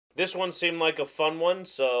This one seemed like a fun one,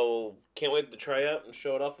 so can't wait to try out and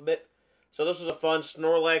show it off a bit. So this was a fun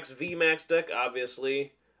Snorlax VMax deck, obviously.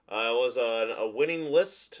 It was a winning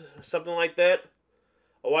list, something like that,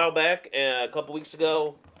 a while back, a couple weeks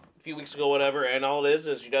ago, a few weeks ago, whatever. And all it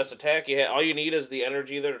is you just attack. All you need is the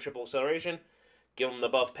energy there to triple acceleration. Give him the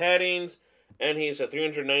buff paddings, and he's a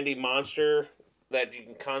 390 monster that you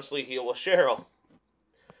can constantly heal with Cheryl.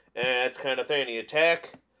 And that's kind of thing. You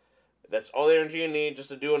attack. That's all the energy you need just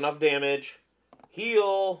to do enough damage.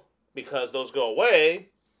 Heal, because those go away.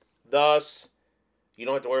 Thus, you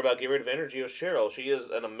don't have to worry about getting rid of energy with Cheryl. She is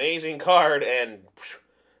an amazing card, and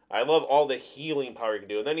I love all the healing power you can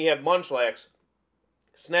do. And then you have Munchlax.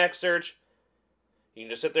 Snack Search. You can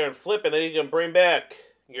just sit there and flip, and then you can bring back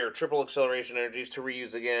your triple acceleration energies to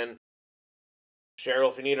reuse again. Cheryl,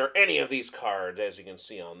 if you need her, any of these cards, as you can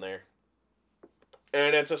see on there.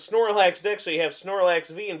 And it's a Snorlax deck, so you have Snorlax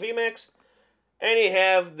V and VMax. And you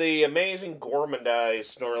have the amazing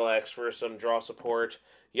Gormandize Snorlax for some draw support.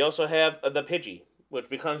 You also have the Pidgey, which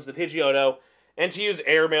becomes the Pidgeotto. And to use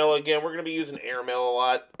Airmail again, we're going to be using Airmail a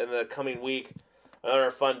lot in the coming week. Another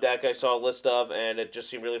fun deck I saw a list of, and it just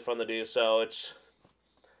seemed really fun to do. So it's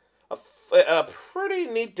a pretty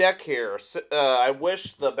neat deck here. I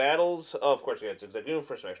wish the battles, of course you had Zigzagoon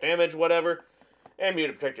for smash damage, whatever, and Mew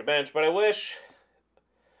to protect your bench, but I wish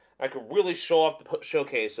I could really show off the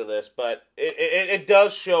showcase of this, but it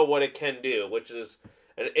does show what it can do, which is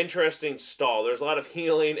an interesting stall. There's a lot of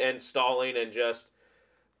healing and stalling and just,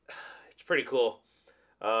 it's pretty cool.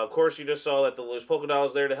 Of course, you just saw that the loose Polka Dot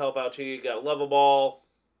is there to help out too. You got a level ball.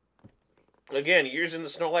 Again, you're using the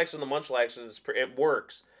Snorlax and the Munchlax, and it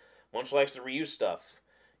works. Munchlax to reuse stuff.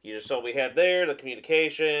 You just saw what we had there, the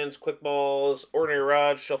communications, quick balls, ordinary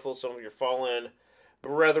rod, shuffle some of your fallen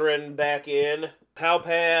brethren back in. Pow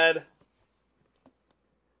Pad,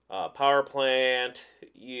 Power Plant.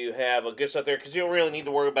 You have a good stuff there because you don't really need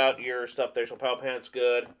to worry about your stuff there. So Power Plant's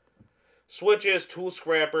good. Switches, Tool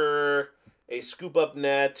Scrapper, a Scoop Up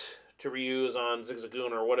Net to reuse on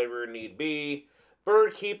Zigzagoon or whatever need be.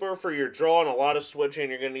 Bird Keeper for your draw and a lot of switching.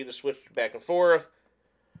 You're going to need to switch back and forth.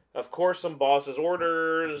 Of course, some Boss's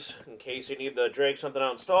Orders in case you need to drag something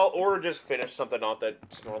out and stall or just finish something off that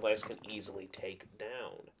Snorlax can easily take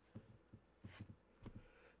down.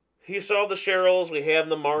 You saw the Cheryls. We have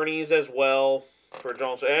the Marnies as well for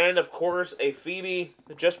Jones. And, of course, a Phoebe,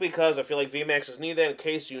 just because I feel like VMaxes need that in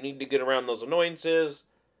case you need to get around those annoyances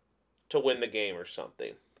to win the game or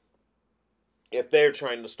something. If they're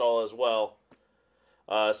trying to stall as well.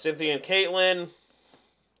 Cynthia and Caitlin.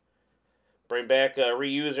 Bring back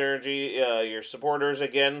reuse energy. Your supporters,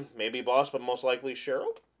 again, maybe Boss, but most likely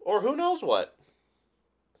Cheryl. Or who knows what.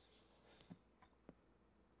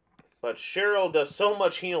 But Cheryl does so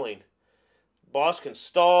much healing. Boss can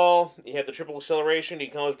stall. You have the triple acceleration. You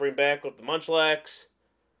can always bring back with the Munchlax.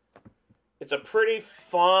 It's a pretty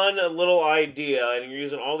fun little idea. And you're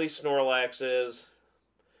using all these Snorlaxes.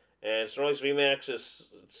 And Snorlax VMax is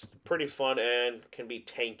pretty fun and can be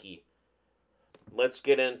tanky. Let's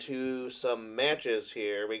get into some matches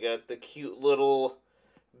here. We got the cute little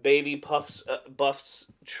Baby Buffs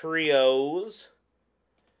trios.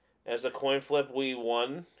 As a coin flip, we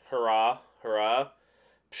won. Hurrah, hurrah.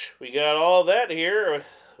 We got all that here.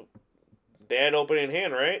 Bad opening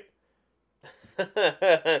hand, right?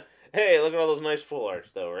 Hey, look at all those nice full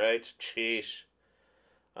arts, though, right? Jeez.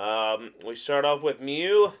 We start off with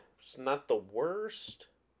Mew. It's not the worst.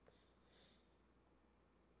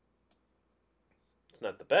 It's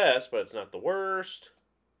not the best, but it's not the worst.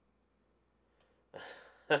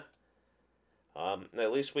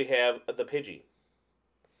 At least we have the Pidgey.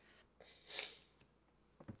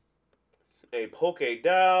 A Poke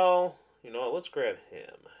Doll. You know what? Let's grab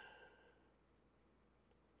him.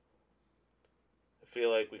 I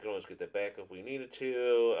feel like we can always get that back if we needed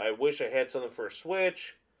to. I wish I had something for a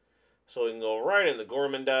switch. So we can go right in the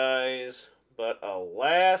Gormandize. But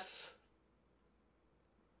alas,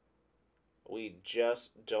 we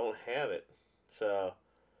just don't have it. So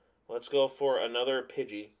let's go for another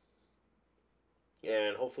Pidgey.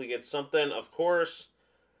 And hopefully get something, of course.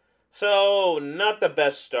 So, not the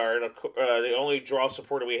best start. The only draw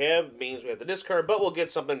supporter we have means we have to discard, but we'll get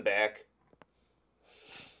something back.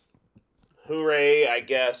 Hooray, I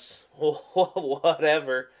guess.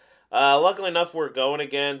 Whatever. Luckily enough, we're going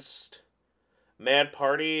against Mad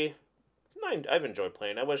Party. I've enjoyed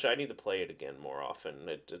playing. I wish I need to play it again more often.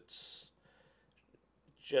 It's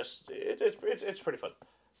pretty fun.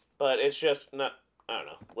 But it's just not, I don't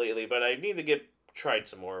know, lately. But I need to tried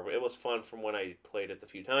some more. It was fun from when I played it a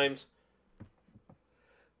few times.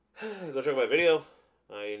 Go check out my video.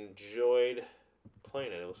 I enjoyed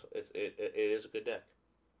playing it. It is a good deck.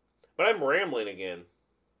 But I'm rambling again.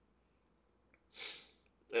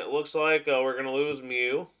 It looks like we're going to lose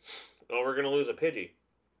Mew. Oh, we're going to lose a Pidgey.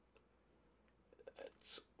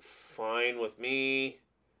 It's fine with me.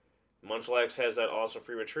 Munchlax has that awesome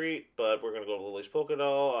free retreat, but we're going to go to Lily's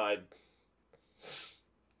Pokédoll. I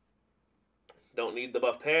don't need the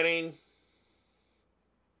buff padding.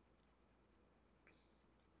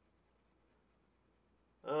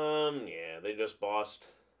 Yeah, they just bossed.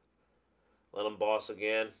 Let them boss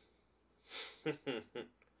again.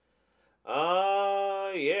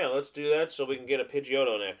 Yeah, let's do that so we can get a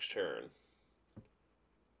Pidgeotto next turn.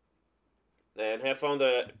 And have fun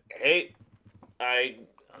to, hey,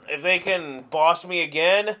 if they can boss me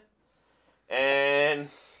again and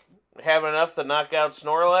have enough to knock out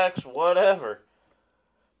Snorlax, whatever.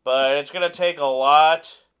 But it's going to take a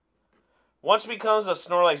lot. Once it becomes a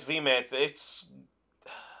Snorlax VMax,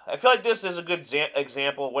 I feel like this is a good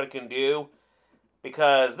example of what it can do.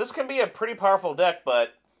 Because this can be a pretty powerful deck,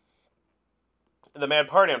 but the Mad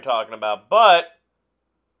Party I'm talking about. But,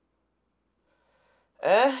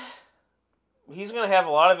 he's going to have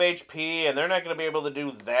a lot of HP, and they're not going to be able to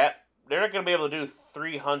do that. They're not going to be able to do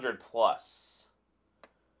 300 plus.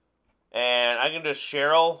 And I can just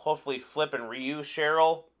Cheryl, hopefully flip and reuse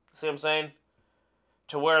Cheryl. See what I'm saying?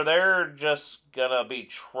 To where they're just going to be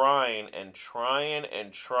trying and trying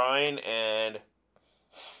and trying, and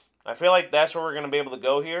I feel like that's where we're going to be able to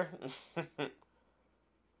go here.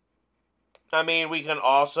 I mean, we can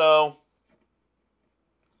also,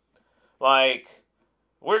 like,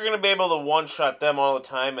 we're going to be able to one-shot them all the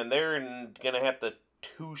time, and they're going to have to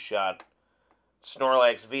two-shot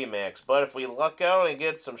Snorlax VMax. But if we luck out and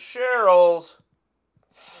get some Cheryls,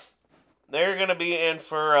 they're going to be in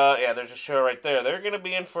for, yeah, there's a Cheryl right there. They're going to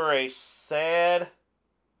be in for a sad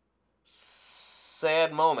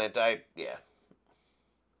moment. Yeah.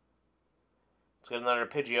 Let's get another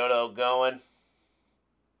Pidgeotto going.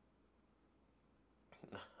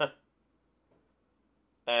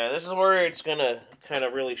 And this is where it's going to kind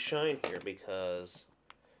of really shine here because,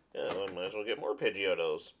 yeah, I might as well get more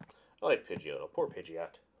Pidgeottos. I like Pidgeotto. Poor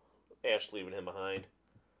Pidgeot. Ash leaving him behind.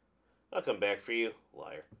 I'll come back for you.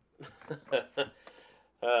 Liar.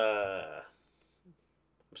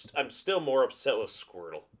 I'm still more upset with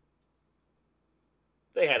Squirtle.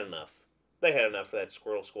 They had enough. They had enough for that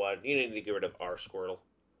Squirtle squad. You need to get rid of our Squirtle,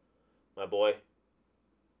 my boy.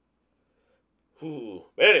 Ooh.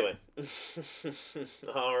 But anyway.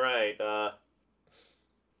 Alright.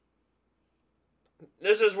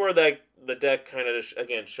 This is where the deck kind of,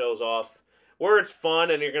 again, shows off. Where it's fun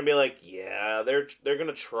and you're going to be like, yeah, they're going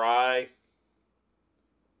to try.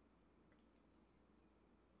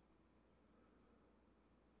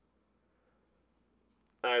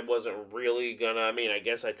 I wasn't really going to, I mean, I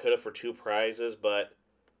guess I could have for 2 prizes, but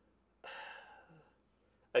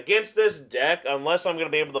against this deck, unless I'm going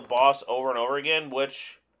to be able to boss over and over again,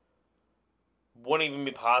 which wouldn't even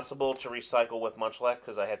be possible to recycle with Munchlax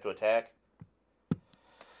because I have to attack.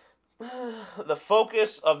 The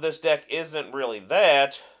focus of this deck isn't really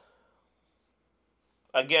that.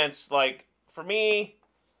 Against, like, for me,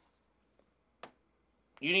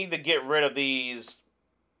 you need to get rid of these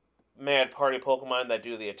Mad Party Pokemon that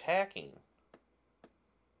do the attacking.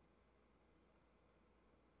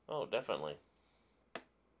 Oh, definitely.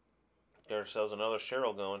 Get ourselves another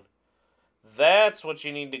Cheryl going. That's what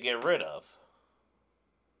you need to get rid of.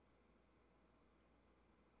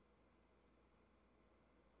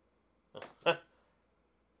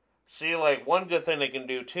 See, like, one good thing they can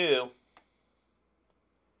do, too,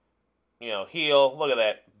 you know, heal. Look at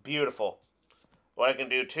that. Beautiful. What I can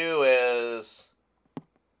do, too, is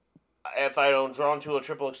if I don't draw into a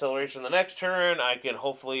triple acceleration the next turn, I can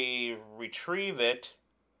hopefully retrieve it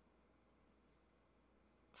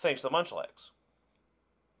thanks to Munchlax.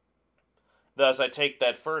 Thus, I take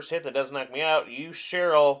that first hit that doesn't knock me out, use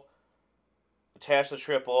Cheryl, attach the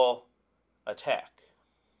triple, attack.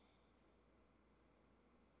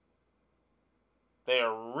 They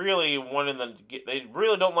are really wanting them to get... They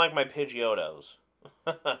really don't like my Pidgeottos.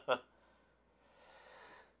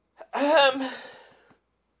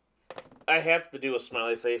 I have to do a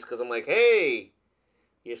smiley face because I'm like, hey,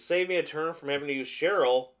 you saved me a turn from having to use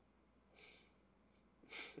Cheryl.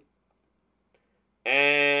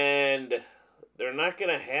 And they're not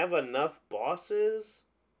going to have enough bosses?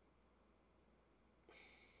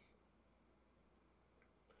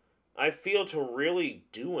 I feel to really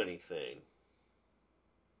do anything.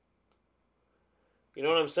 You know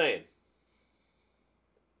what I'm saying?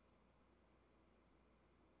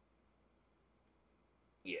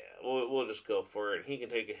 Yeah, we'll just go for it. He can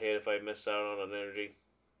take a hit if I miss out on an energy.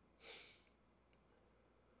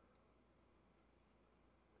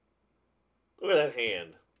 at that hand.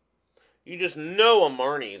 You just know a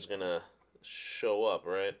Marnie's gonna show up,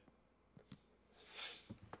 right?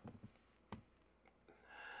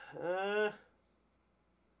 Yeah,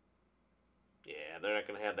 they're not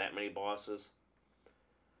gonna have that many bosses.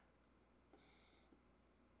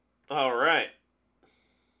 Alright.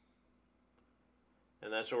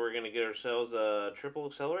 And that's where we're going to get ourselves a triple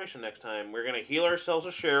acceleration next time. We're going to heal ourselves a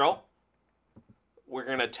Cheryl. We're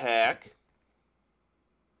going to attack.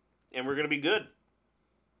 And we're going to be good.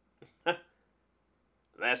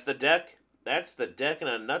 That's the deck. That's the deck in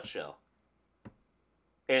a nutshell.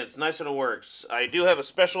 And it's nice and it works. I do have a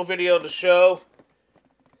special video to show.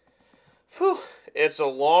 Whew. It's a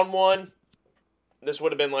long one. This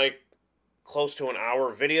would have been like close to an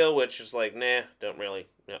hour video, which is like, nah, don't really,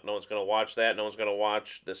 no one's going to watch that. No one's going to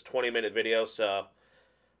watch this 20-minute video, so,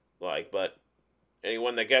 like, but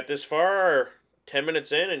anyone that got this far, 10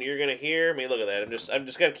 minutes in, and you're going to hear me, look at that. I'm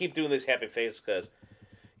just going to keep doing these happy faces, because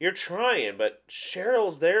you're trying, but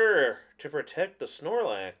Cheryl's there to protect the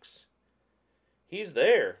Snorlax. He's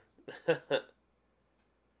there.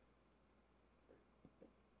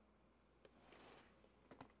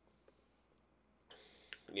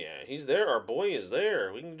 Yeah, he's there. Our boy is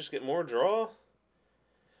there. We can just get more draw.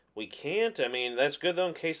 We can't. I mean, that's good, though,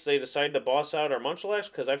 in case they decide to boss out our Munchlax,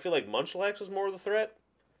 because I feel like Munchlax is more of the threat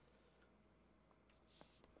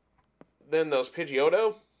than those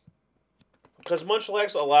Pidgeotto. Because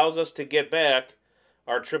Munchlax allows us to get back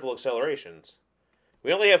our triple accelerations.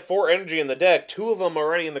 We only have 4 energy in the deck. 2 of them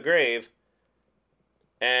already in the grave.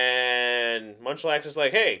 And Munchlax is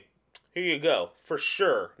like, hey, here you go. For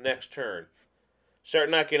sure, next turn.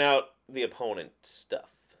 Start knocking out the opponent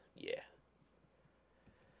stuff. Yeah.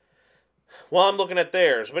 Well, I'm looking at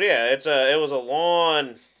theirs. But yeah, it was a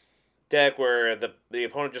long deck where the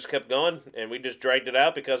opponent just kept going. And we just dragged it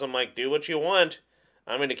out because I'm like, do what you want.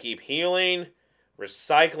 I'm going to keep healing.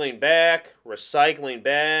 Recycling back. Recycling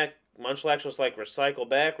back. Munchlax was like, recycle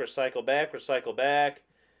back, recycle back, recycle back.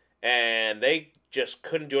 And they just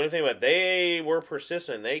couldn't do anything. But they were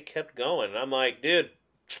persistent. They kept going. And I'm like, dude,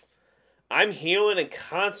 I'm healing and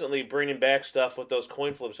constantly bringing back stuff with those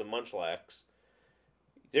coin flips of Munchlax.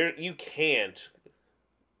 You can't,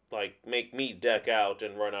 like, make me deck out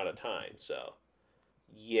and run out of time. So,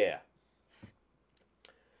 yeah.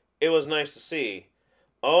 It was nice to see.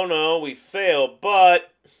 Oh no, we failed,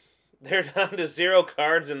 but they're down to 0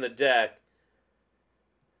 cards in the deck.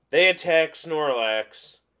 They attack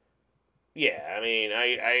Snorlax. Yeah, I mean,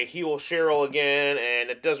 I heal Cheryl again, and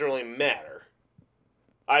it doesn't really matter.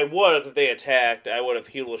 I would have, if they attacked, I would have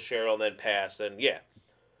healed Cheryl and then passed, and yeah.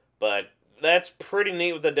 But that's pretty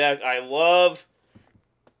neat with the deck. I love...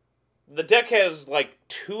 The deck has, like,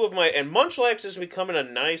 2 of my... And Munchlax is becoming a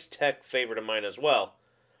nice tech favorite of mine as well.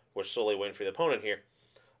 We're slowly waiting for the opponent here.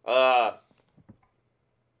 I'm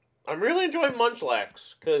really enjoying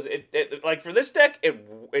Munchlax, because, like, for this deck,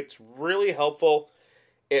 it's really helpful.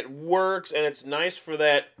 It works, and it's nice for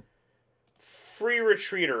that free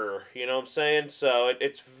retreater, you know what I'm saying? So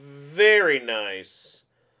it's very nice.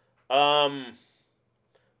 But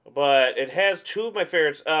it has 2 of my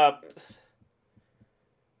favorites. I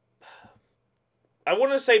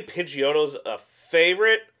wouldn't say Pidgeotto's a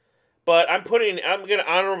favorite, but I'm gonna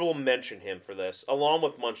honorable mention him for this, along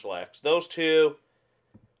with Munchlax. Those 2,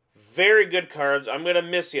 very good cards. I'm gonna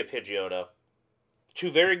miss you, Pidgeotto. 2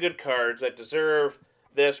 very good cards that deserve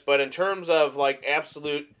this, but in terms of, like,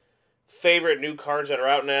 absolute favorite new cards that are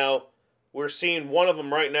out now, we're seeing one of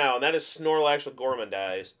them right now, and that is Snorlax with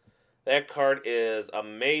Gormandize. That card is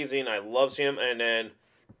amazing. I love seeing him. And then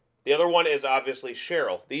the other one is obviously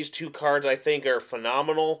Cheryl. These 2 cards I think are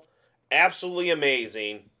phenomenal. Absolutely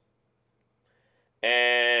amazing.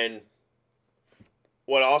 And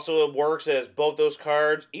what also works is both those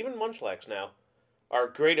cards, even Munchlax now, are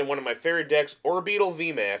great in one of my favorite decks, Orbeetle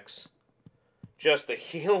VMax. Just the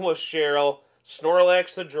heal with Cheryl,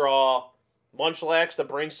 Snorlax to draw, Munchlax to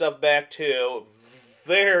bring stuff back too.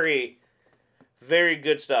 Very, very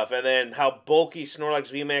good stuff. And then how bulky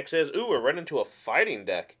Snorlax VMax is. Ooh, we're running into a fighting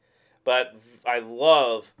deck. But I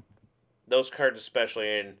love those cards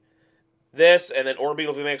especially. And this and then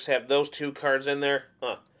Orbeetle VMax have those 2 cards in there.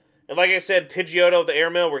 And like I said, Pidgeotto, the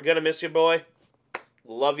Airmail, we're going to miss you, boy.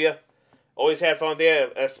 Love you. Always had fun with you,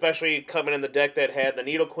 especially coming in the deck that had the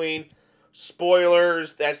Needle Queen.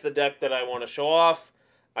 Spoilers, that's the deck that I want to show off.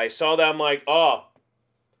 I saw that, I'm like, oh,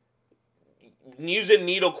 using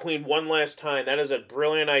Needle Queen one last time, that is a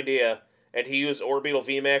brilliant idea. And he used Orbeetle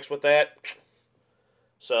VMax with that.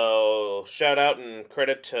 So, shout out and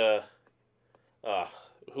credit to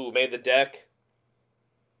who made the deck.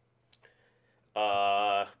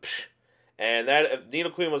 And that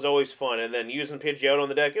Needle Queen was always fun. And then using Pidgeotto on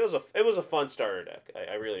the deck, it was a fun starter deck.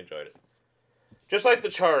 I really enjoyed it. Just like the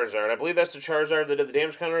Charizard. I believe that's the Charizard that did the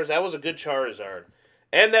damage counters. That was a good Charizard.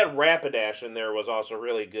 And that Rapidash in there was also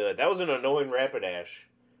really good. That was an annoying Rapidash.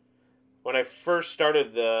 When I first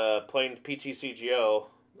started playing PTCGO,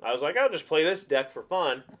 I was like, I'll just play this deck for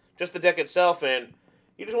fun. Just the deck itself, and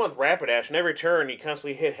you just went with Rapidash, and every turn you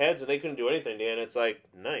constantly hit heads, and they couldn't do anything to you, and it's like,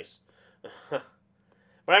 nice.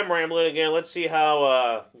 But I'm rambling again. Let's see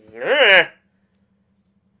how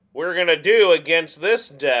we're going to do against this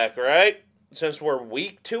deck, right? Since we're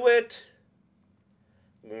weak to it.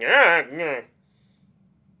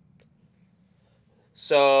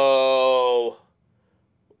 So,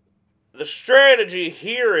 the strategy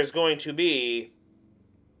here is going to be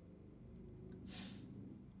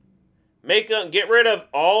make them get rid of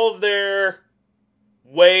all of their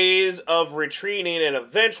ways of retreating and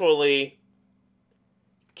eventually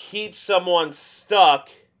keep someone stuck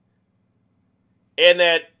in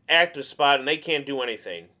that active spot and they can't do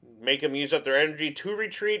anything. Make them use up their energy to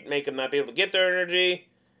retreat, make them not be able to get their energy,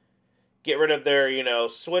 get rid of their,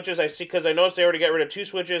 switches. I see, because I noticed they already got rid of 2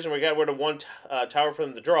 switches and we got rid of 1 tower for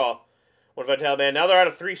them to draw. One Vital Band. Now they're out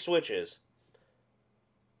of 3 switches.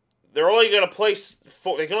 They're only going to play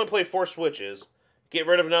 4. They can only play 4 switches. Get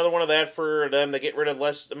rid of another one of that for them to get rid of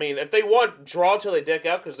less. I mean, if they want, draw till they deck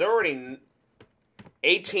out, because they're already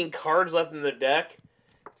 18 cards left in the deck.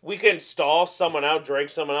 We can stall someone out, drag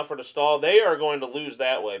someone out for the stall. They are going to lose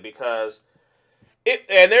that way because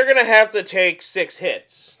and they're going to have to take 6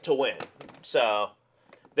 hits to win. So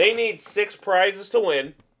they need 6 prizes to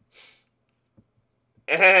win.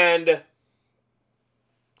 And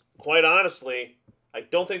quite honestly, I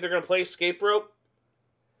don't think they're going to play Escape Rope.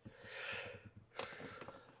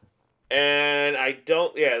 And I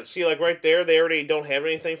don't, see, like right there, they already don't have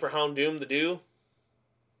anything for Houndoom to do.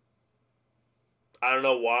 I don't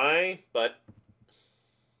know why, but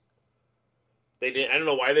they didn't. I don't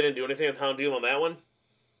know why they didn't do anything with Houndoom on that one.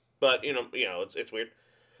 But it's weird.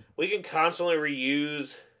 We can constantly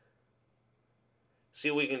reuse,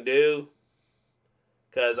 see what we can do.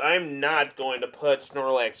 Because I'm not going to put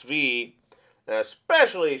Snorlax V,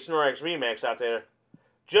 especially Snorlax VMax out there,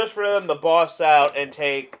 just for them to boss out and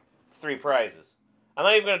take 3 prizes. I'm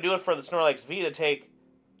not even going to do it for the Snorlax V to take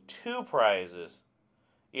 2 prizes.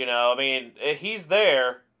 I mean, he's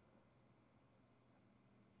there,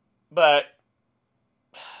 but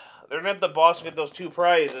they're going to have the boss to get those 2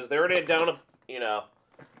 prizes. They're already down to,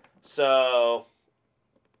 So,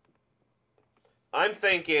 I'm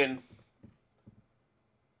thinking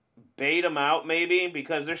bait them out, maybe,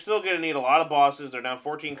 because they're still going to need a lot of bosses. They're down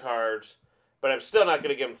 14 cards, but I'm still not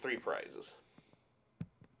going to give them 3 prizes.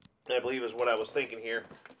 I believe is what I was thinking here.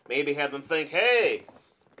 Maybe have them think, hey...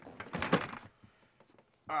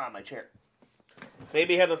 my chair.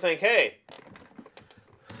 Maybe have them think, hey,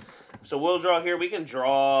 so we'll draw here. We can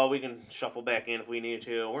draw. We can shuffle back in if we need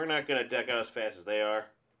to. We're not going to deck out as fast as they are.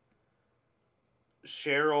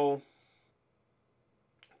 Cheryl,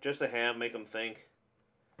 just to have, make them think.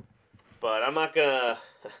 But I'm not going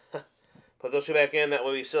to put those 2 back in. That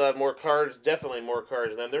way we still have more cards. Definitely more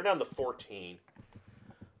cards than them. They're down to 14.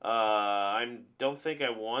 I don't think I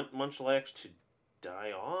want Munchlax to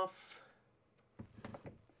die off.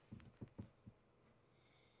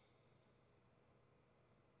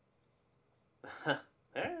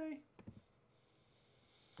 Hey.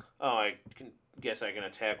 Oh, I guess I can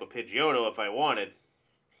attack with Pidgeotto if I wanted.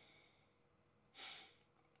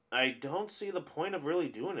 I don't see the point of really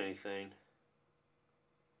doing anything.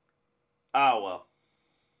 Ah, well.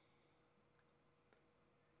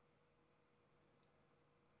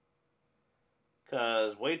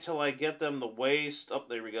 Because wait till I get them the waste. Oh,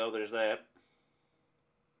 there we go. There's that.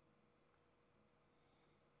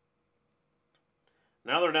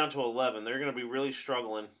 Now they're down to 11. They're going to be really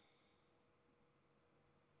struggling.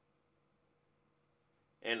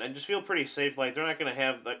 And I just feel pretty safe. Like, they're not going to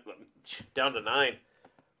have... down to 9.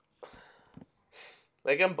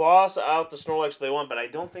 They can boss out the Snorlax if they want, but I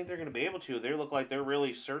don't think they're going to be able to. They look like they're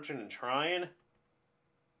really searching and trying.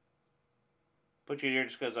 Put you here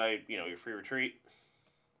just because your free retreat.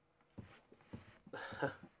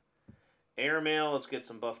 Airmail, let's get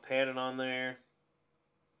some buff padding on there.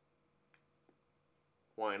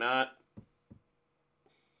 Why not?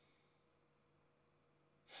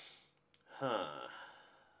 Huh.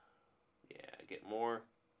 Yeah, get more.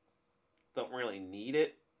 Don't really need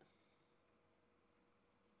it.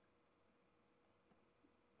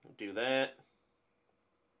 Do that.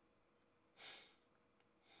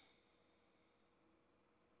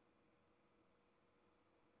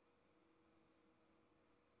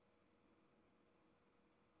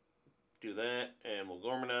 Do that, and we'll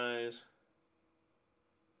Gormandize.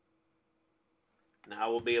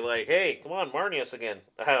 Now we'll be like, hey, come on, Marnius again.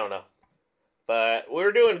 I don't know. But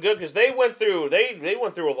we're doing good because they went through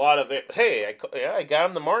a lot of it. Hey, I got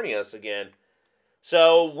them the Marnius again.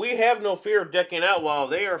 So we have no fear of decking out while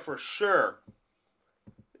they are for sure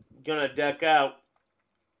going to deck out.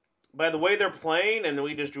 By the way they're playing, and then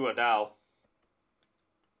we just drew a Dow.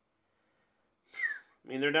 I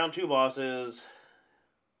mean, they're down 2 bosses.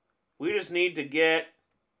 We just need to get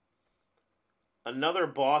another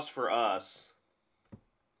boss for us.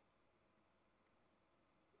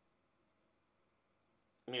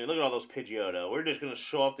 I mean, look at all those Pidgeotto. We're just going to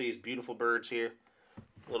show off these beautiful birds here.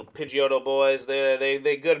 Little Pidgeotto boys.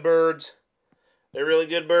 They good birds. They're really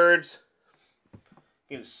good birds.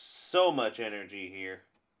 Getting so much energy here.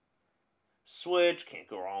 Switch. Can't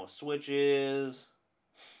go wrong with switches.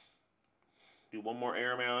 Do one more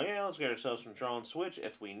air mail. Yeah, let's get ourselves some draw and switch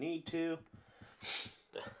if we need to.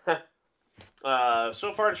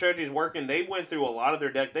 So far, the strategy's working. They went through a lot of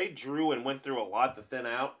their deck. They drew and went through a lot to thin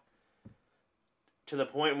out. To the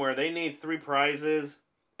point where they need 3 prizes.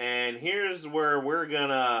 And here's where we're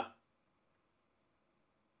gonna...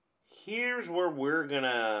 you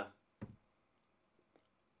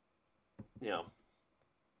know,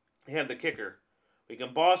 have the kicker. We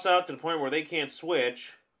can boss out to the point where they can't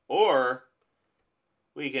switch. Or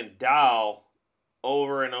we can dial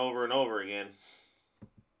over and over and over again.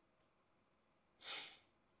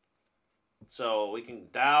 So we can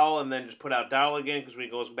dial and then just put out dial again because we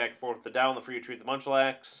goes back and forth with the dial and the free retreat the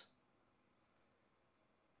Munchlax.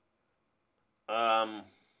 I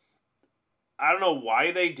don't know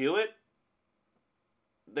why they do it.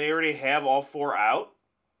 They already have all 4 out.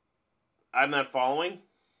 I'm not following.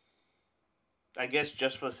 I guess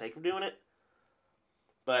just for the sake of doing it.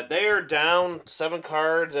 But they are down 7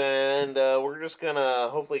 cards, and we're just going to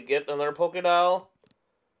hopefully get another Pokédoll.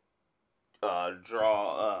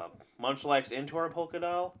 Draw Munchlax into our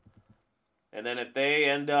Pokédoll. And then if they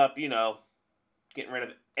end up, you know, getting rid of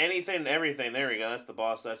anything and everything, there we go. That's the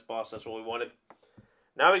boss. That's boss. That's what we wanted.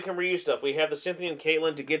 Now we can reuse stuff. We have the Cynthia and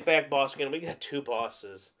Caitlin to get back boss again. We got 2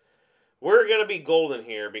 bosses. We're going to be golden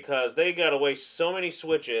here because they got to waste so many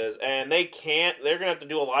switches, and they can't. They're going to have to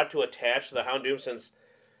do a lot to attach to the Houndoom since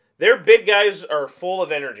their big guys are full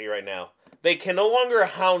of energy right now. They can no longer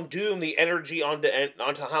Houndoom the energy onto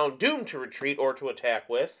Houndoom to retreat or to attack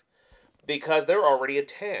with because they're already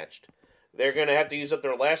attached. They're going to have to use up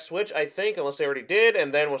their last switch, I think, unless they already did,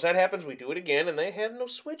 and then once that happens, we do it again, and they have no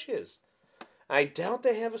switches. I doubt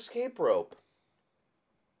they have escape rope.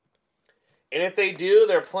 And if they do,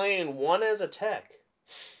 they're playing 1 as a tech.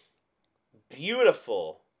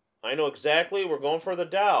 Beautiful. I know exactly. We're going for the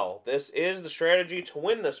Dow. This is the strategy to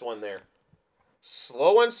win this one there.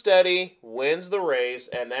 Slow and steady wins the race,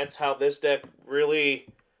 and that's how this deck really...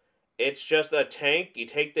 It's just a tank. You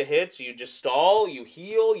take the hits, you just stall, you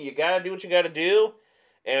heal, you gotta do what you gotta do.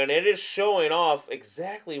 And it is showing off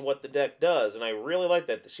exactly what the deck does, and I really like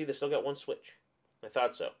that. See, they still got 1 switch. I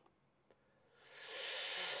thought so.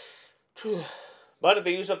 But if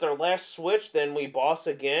they use up their last switch, then we boss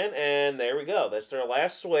again, and there we go. That's their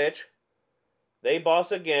last switch. They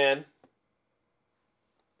boss again.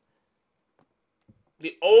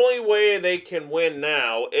 The only way they can win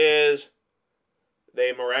now is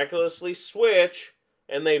they miraculously switch,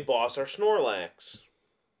 and they boss our Snorlax.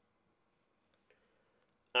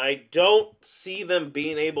 I don't see them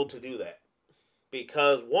being able to do that.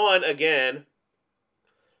 Because, 1, again,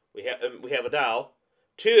 we have a Dow.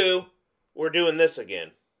 2, we're doing this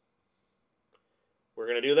again. We're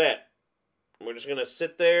going to do that. We're just going to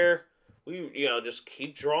sit there. We, just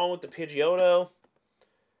keep drawing with the Pidgeotto.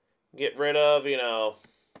 Get rid of,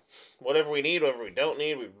 whatever we need, whatever we don't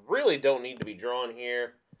need. We really don't need to be drawn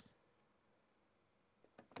here.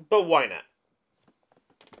 But why not?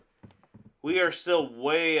 We are still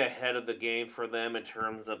way ahead of the game for them in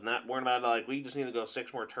terms of not worrying about, like, we just need to go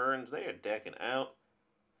 6 more turns. They are decking out.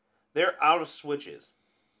 They're out of switches.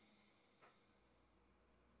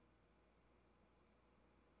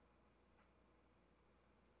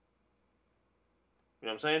 You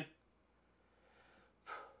know what I'm saying?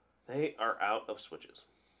 They are out of switches.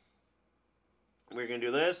 We're going to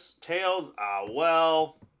do this. Tails,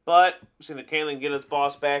 well. But, see the Kaylin get his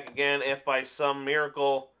boss back again. If by some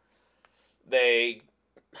miracle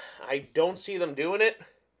I don't see them doing it.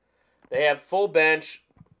 They have full bench.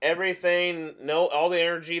 Everything, all the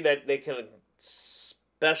energy that they can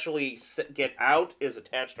specially get out is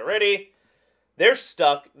attached already. They're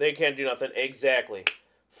stuck. They can't do nothing. Exactly.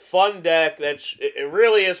 Fun deck. It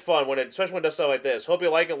really is fun, especially when it does stuff like this. Hope you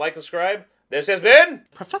like it. Like, subscribe. This has been...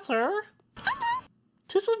 Professor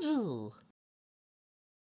TCG.